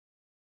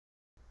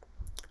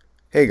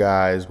Hey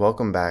guys,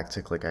 welcome back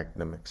to Click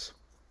Academics.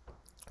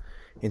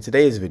 In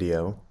today's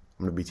video,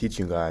 I'm going to be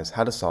teaching you guys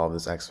how to solve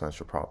this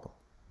exponential problem.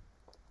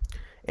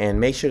 And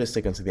make sure to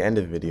stick until the end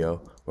of the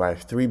video where I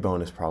have 3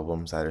 bonus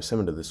problems that are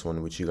similar to this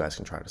one which you guys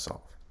can try to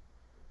solve.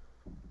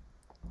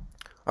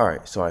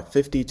 Alright, so I have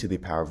 50 to the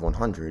power of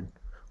 100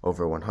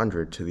 over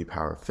 100 to the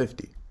power of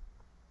 50.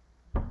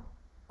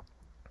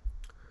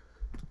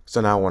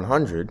 So now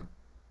 100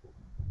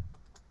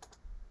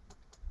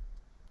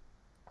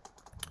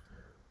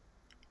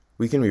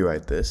 we can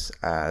rewrite this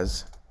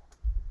as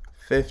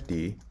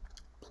 50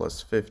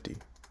 plus 50.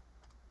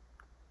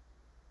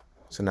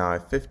 So now I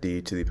have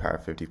 50 to the power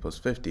of 50 plus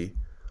 50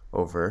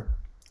 over,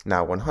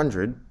 now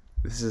 100,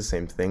 this is the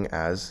same thing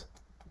as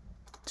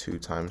 2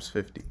 times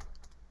 50.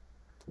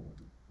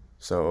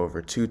 So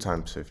over 2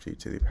 times 50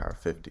 to the power of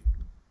 50.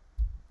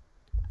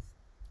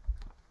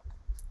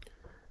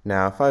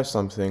 Now if I have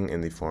something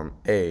in the form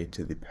a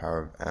to the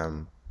power of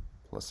m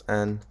plus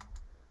n,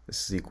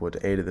 this is equal to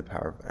a to the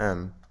power of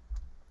m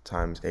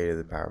times a to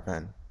the power of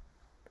n.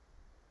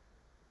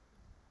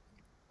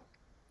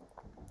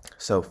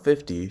 So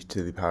 50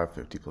 to the power of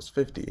 50 plus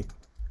 50,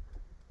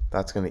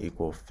 that's going to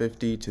equal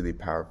 50 to the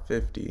power of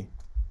 50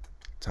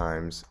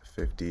 times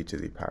 50 to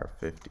the power of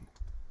 50.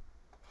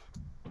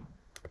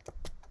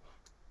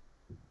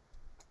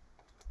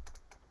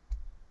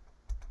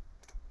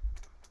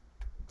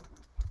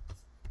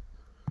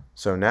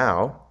 So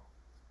now,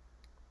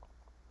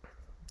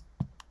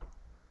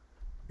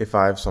 if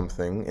I have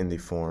something in the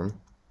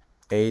form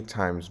a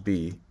times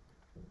b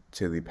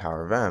to the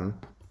power of m,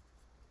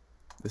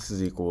 this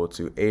is equal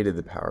to a to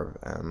the power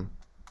of m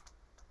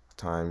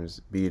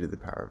times b to the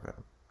power of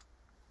m.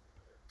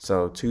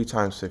 So 2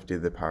 times 50 to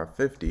the power of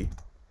 50,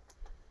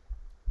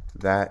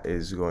 that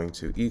is going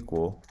to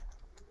equal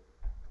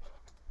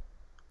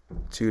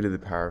 2 to the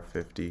power of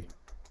 50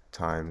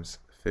 times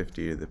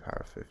 50 to the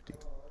power of 50.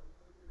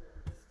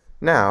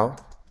 Now,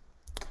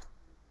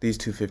 these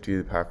two 50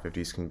 to the power of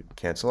 50s can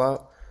cancel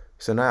out.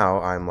 So now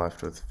I'm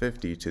left with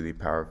 50 to the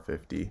power of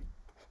 50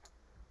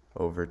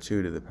 over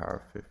 2 to the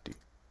power of 50.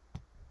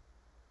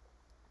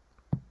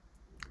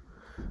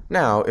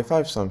 Now, if I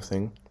have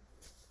something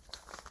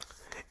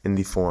in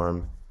the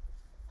form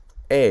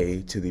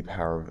a to the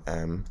power of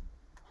m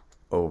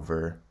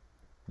over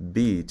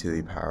b to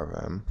the power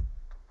of m,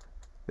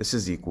 this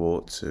is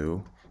equal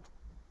to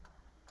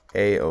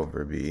a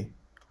over b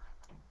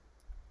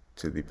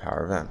to the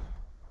power of m.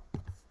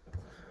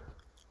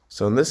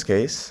 So in this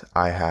case,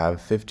 I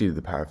have 50 to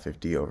the power of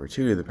 50 over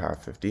 2 to the power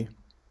of 50.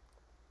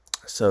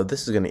 So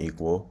this is going to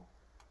equal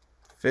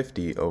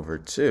 50 over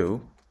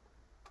 2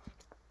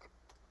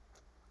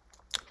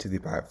 to the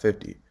power of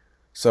 50.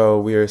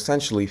 So we are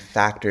essentially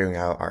factoring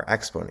out our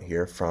exponent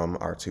here from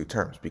our two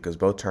terms because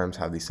both terms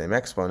have the same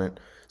exponent.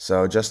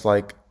 So just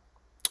like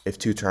if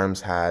two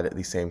terms had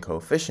the same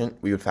coefficient,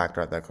 we would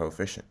factor out that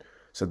coefficient.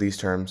 So these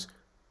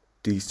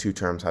two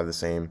terms have the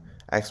same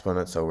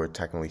exponent, so we're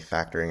technically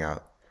factoring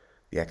out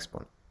the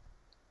exponent.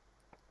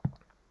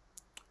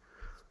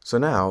 So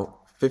now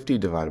 50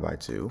 divided by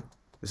 2,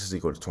 this is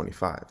equal to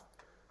 25.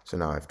 So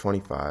now I have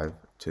 25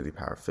 to the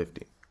power of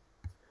 50.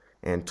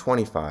 And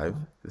 25,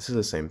 this is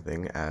the same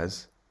thing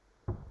as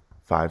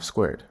 5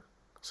 squared.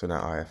 So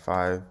now I have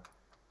 5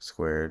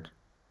 squared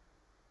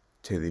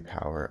to the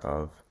power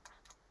of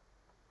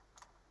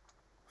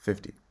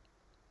 50.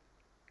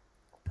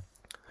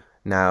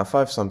 Now if I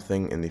have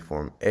something in the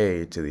form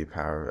a to the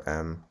power of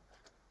m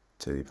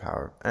to the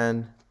power of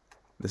n,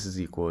 this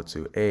is equal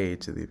to a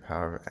to the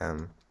power of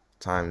m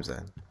times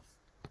n.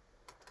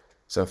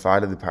 So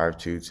 5 to the power of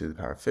 2 to the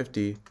power of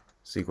 50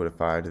 is equal to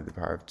 5 to the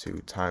power of 2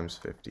 times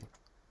 50.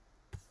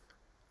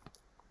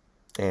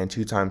 And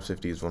 2 times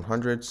 50 is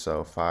 100,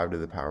 so 5 to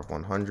the power of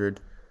 100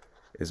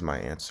 is my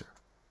answer.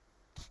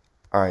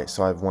 Alright,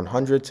 so I have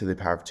 100 to the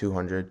power of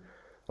 200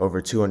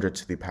 over 200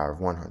 to the power of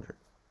 100.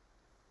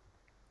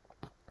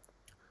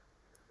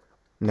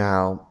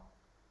 Now,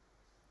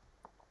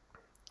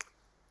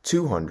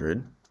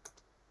 200,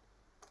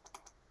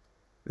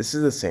 this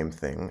is the same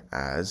thing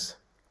as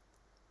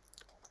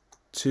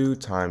 2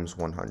 times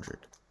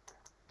 100.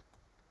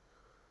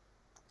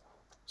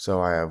 So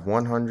I have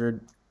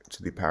 100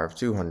 to the power of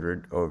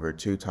 200 over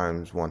 2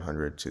 times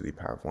 100 to the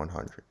power of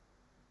 100.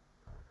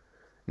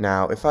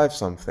 Now, if I have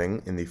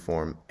something in the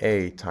form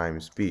a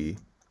times b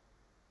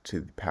to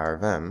the power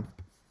of m,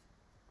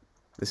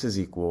 this is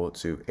equal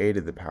to a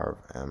to the power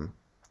of m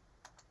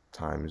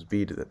times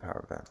b to the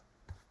power of m.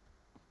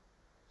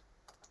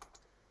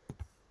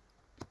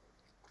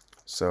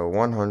 So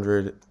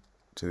 100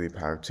 to the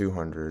power of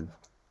 200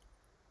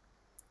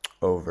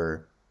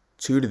 over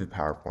 2 to the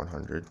power of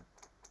 100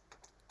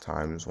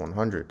 times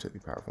 100 to the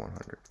power of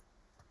 100.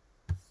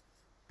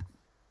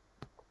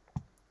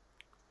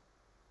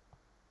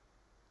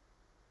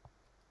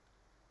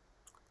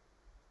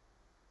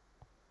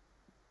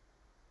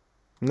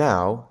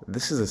 Now,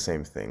 this is the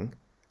same thing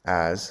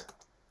as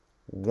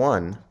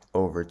 1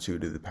 over 2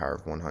 to the power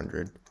of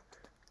 100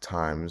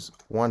 times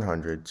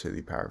 100 to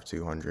the power of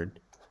 200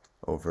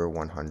 over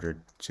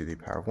 100 to the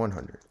power of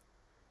 100.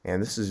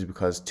 And this is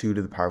because 2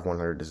 to the power of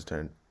 100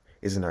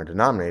 is in our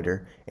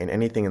denominator, and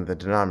anything in the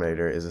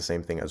denominator is the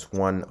same thing as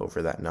 1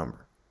 over that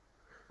number.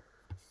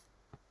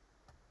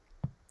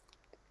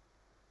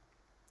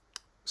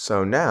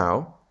 So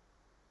now,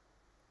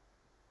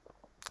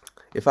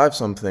 if I have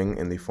something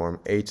in the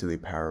form a to the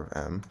power of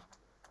m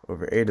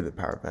over a to the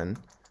power of n,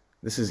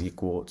 this is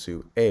equal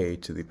to a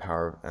to the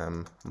power of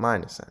m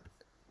minus n.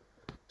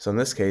 So in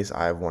this case,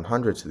 I have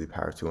 100 to the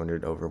power of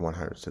 200 over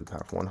 100 to the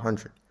power of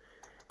 100.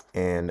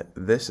 And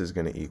this is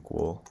going to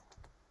equal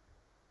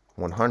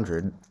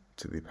 100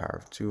 to the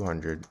power of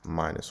 200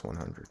 minus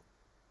 100.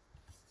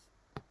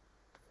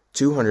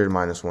 200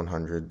 minus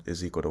 100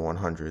 is equal to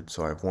 100,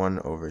 so I have 1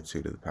 over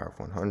 2 to the power of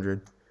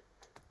 100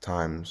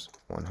 times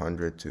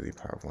 100 to the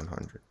power of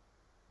 100.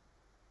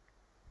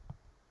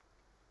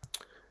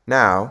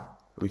 Now,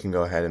 we can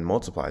go ahead and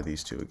multiply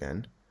these two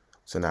again.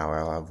 So now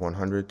I'll have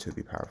 100 to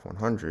the power of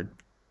 100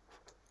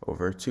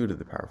 over 2 to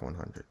the power of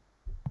 100.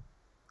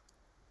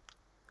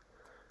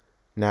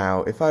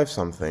 Now, if I have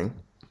something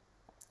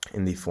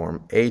in the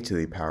form a to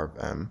the power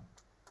of m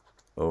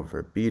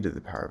over b to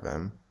the power of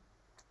m,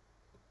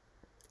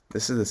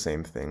 this is the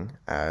same thing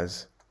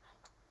as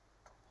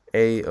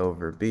a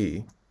over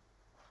b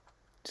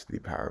to the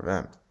power of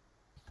m.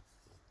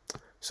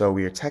 So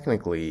we are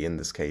technically, in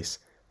this case,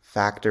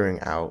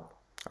 factoring out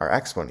our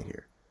exponent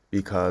here,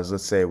 because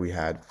let's say we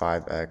had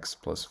 5x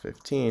plus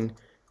 15,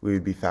 we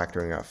would be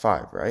factoring out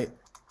 5, right?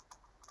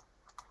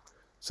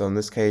 So in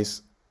this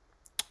case,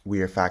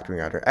 we are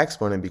factoring out our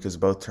exponent because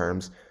both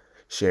terms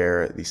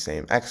share the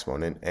same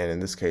exponent, and in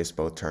this case,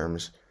 both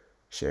terms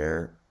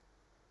share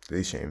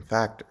the same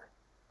factor.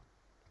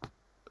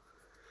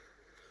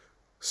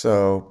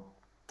 So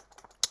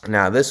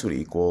now this would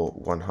equal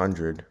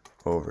 100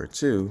 over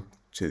 2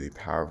 to the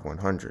power of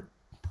 100.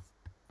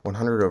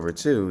 100 over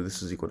 2,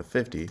 this is equal to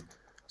 50,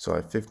 so I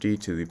have 50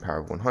 to the power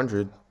of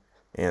 100,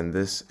 and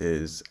this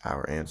is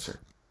our answer.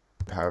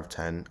 Power of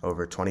 10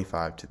 over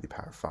 25 to the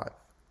power of 5.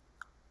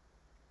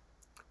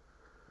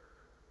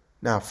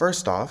 Now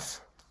first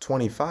off,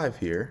 25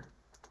 here,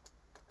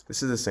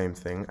 this is the same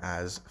thing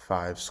as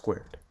 5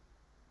 squared.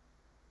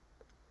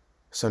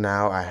 So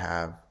now I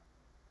have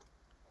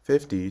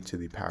 50 to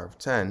the power of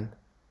 10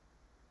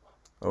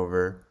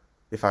 over,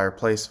 if I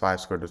replace 5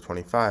 squared with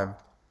 25,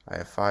 I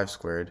have 5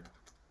 squared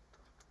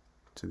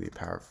to the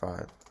power of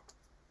 5.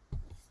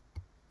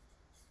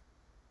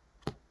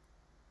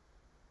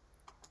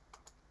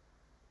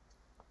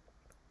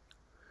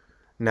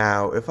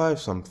 Now, if I have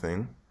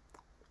something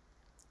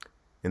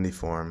in the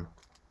form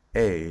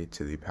a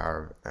to the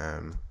power of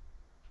m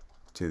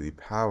to the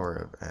power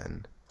of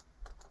n,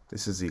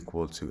 this is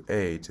equal to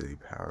a to the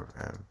power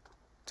of m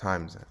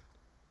times n.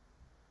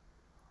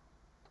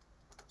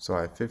 So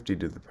I have 50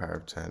 to the power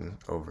of 10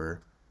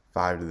 over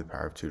 5 to the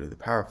power of 2 to the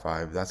power of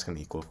 5. That's going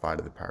to equal 5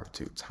 to the power of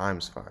 2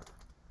 times 5.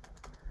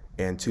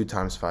 And 2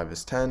 times 5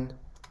 is 10,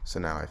 so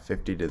now I have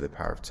 50 to the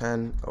power of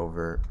 10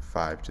 over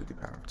 5 to the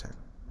power of 10.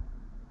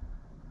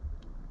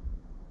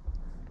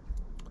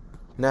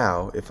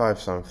 Now, if I have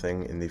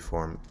something in the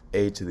form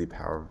a to the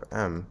power of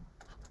m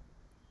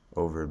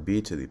over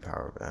b to the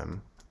power of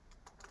m,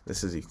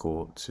 this is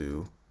equal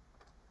to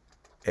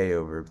a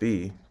over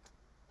b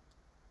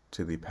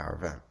to the power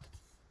of m.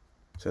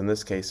 So in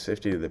this case,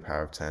 50 to the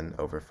power of 10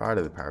 over 5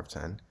 to the power of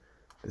 10,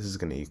 this is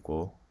going to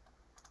equal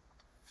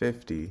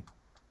 50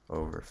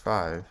 over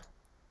 5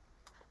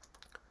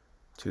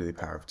 to the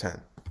power of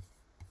 10.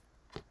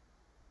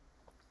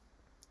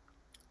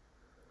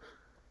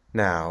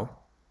 Now,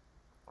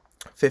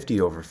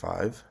 50 over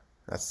 5,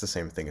 that's the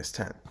same thing as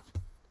 10.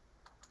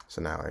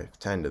 So now I have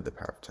 10 to the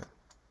power of 10.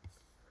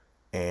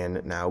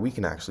 And now we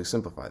can actually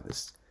simplify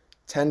this.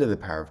 10 to the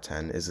power of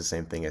 10 is the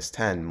same thing as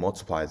 10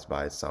 multiplied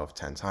by itself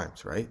 10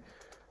 times, right?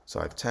 So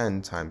I have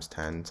 10 times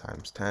 10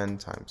 times 10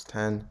 times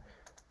 10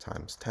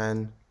 times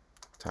 10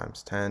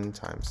 times 10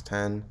 times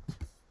 10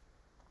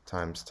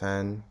 times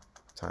 10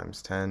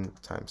 times 10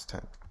 times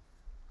 10.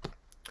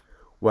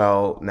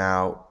 Well,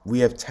 now we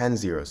have 10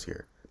 zeros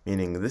here,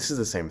 meaning this is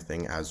the same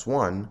thing as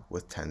 1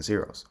 with 10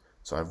 zeros.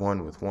 So I have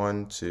 1 with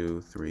 1,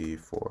 2, 3,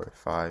 4,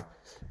 5,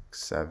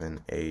 6, 7,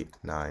 8,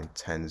 9,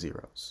 10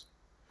 zeros.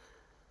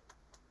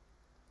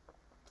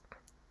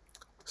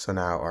 So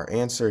now our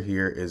answer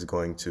here is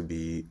going to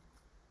be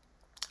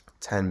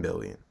 10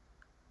 billion.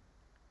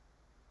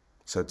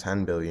 So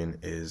 10 billion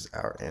is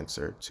our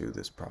answer to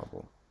this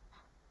problem.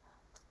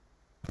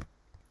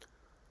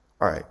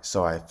 All right,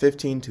 so I have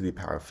 15 to the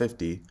power of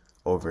 50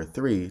 over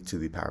 3 to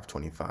the power of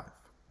 25.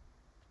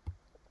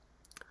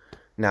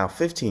 Now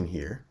 15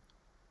 here,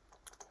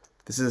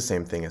 this is the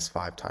same thing as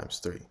 5 times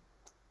 3.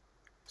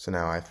 So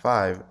now I have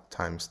 5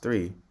 times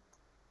 3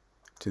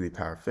 to the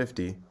power of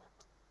 50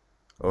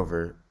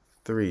 over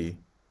 3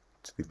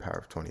 to the power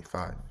of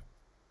 25.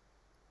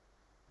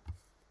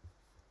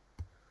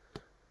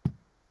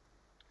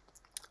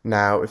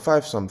 Now, if I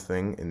have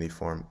something in the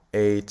form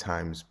a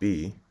times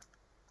b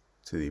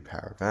to the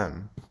power of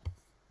m,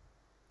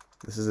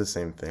 this is the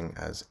same thing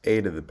as a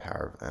to the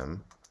power of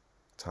m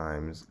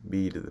times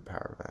b to the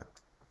power of m.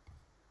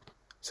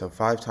 So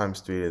 5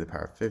 times 3 to the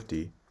power of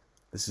 50,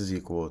 this is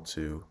equal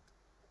to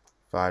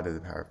 5 to the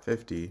power of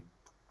 50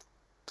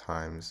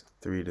 times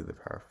 3 to the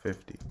power of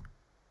 50.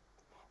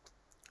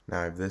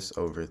 Now I have this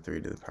over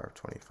 3 to the power of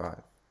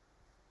 25.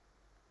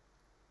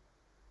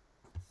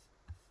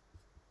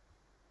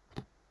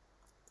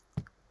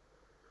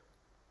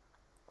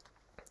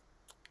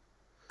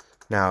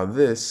 Now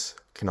this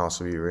can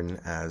also be written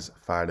as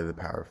 5 to the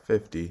power of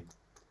 50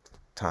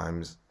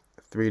 times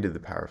 3 to the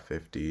power of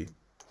 50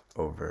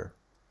 over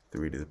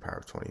 3 to the power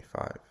of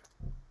 25.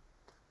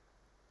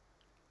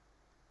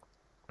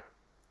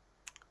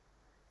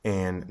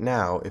 And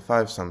now, if I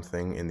have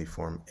something in the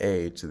form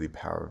a to the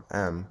power of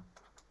m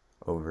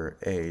over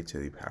a to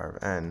the power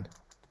of n,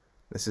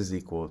 this is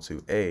equal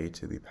to a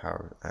to the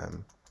power of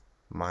m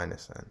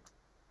minus n.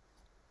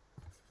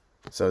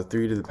 So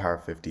 3 to the power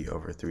of 50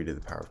 over 3 to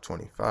the power of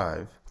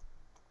 25,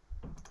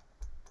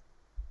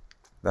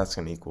 that's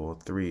going to equal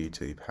 3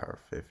 to the power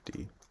of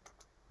 50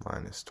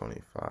 minus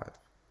 25.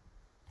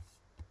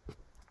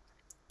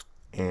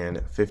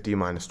 And 50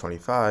 minus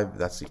 25,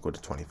 that's equal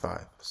to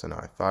 25. So now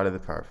I have 5 to the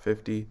power of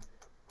 50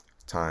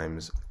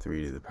 times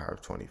 3 to the power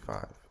of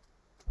 25.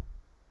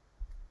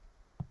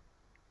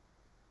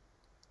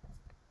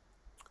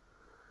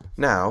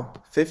 Now,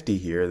 50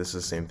 here, this is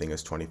the same thing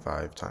as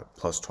 25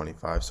 plus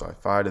 25, so I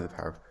have 5 to the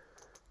power of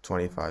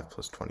 25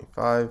 plus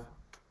 25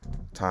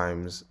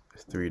 times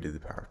 3 to the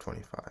power of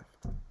 25.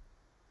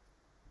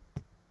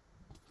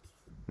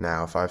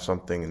 Now, if I have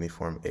something in the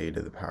form a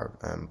to the power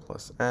of m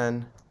plus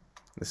n,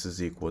 this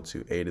is equal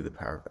to a to the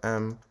power of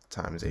m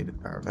times a to the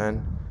power of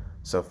n.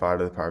 So 5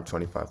 to the power of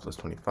 25 plus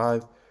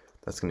 25,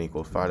 that's going to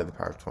equal 5 to the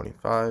power of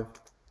 25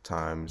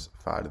 times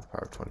 5 to the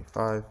power of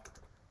 25.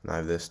 And I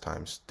have this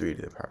times 3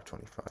 to the power of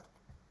 25.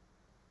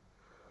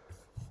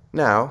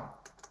 Now,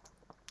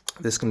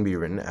 this can be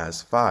written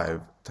as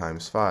 5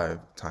 times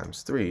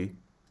 3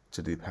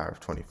 to the power of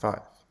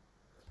 25.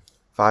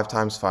 5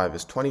 times 5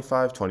 is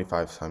 25,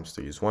 25 times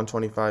 3 is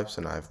 125,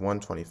 so now I have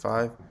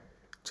 125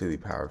 to the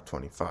power of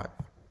 25.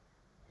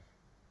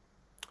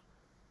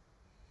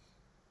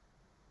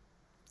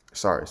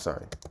 Sorry.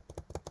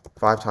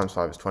 5 times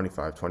 5 is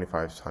 25,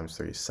 25 times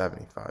 3 is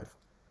 75.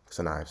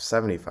 So now I have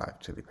 75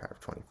 to the power of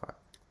 25.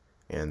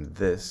 And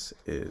this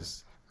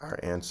is our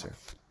answer.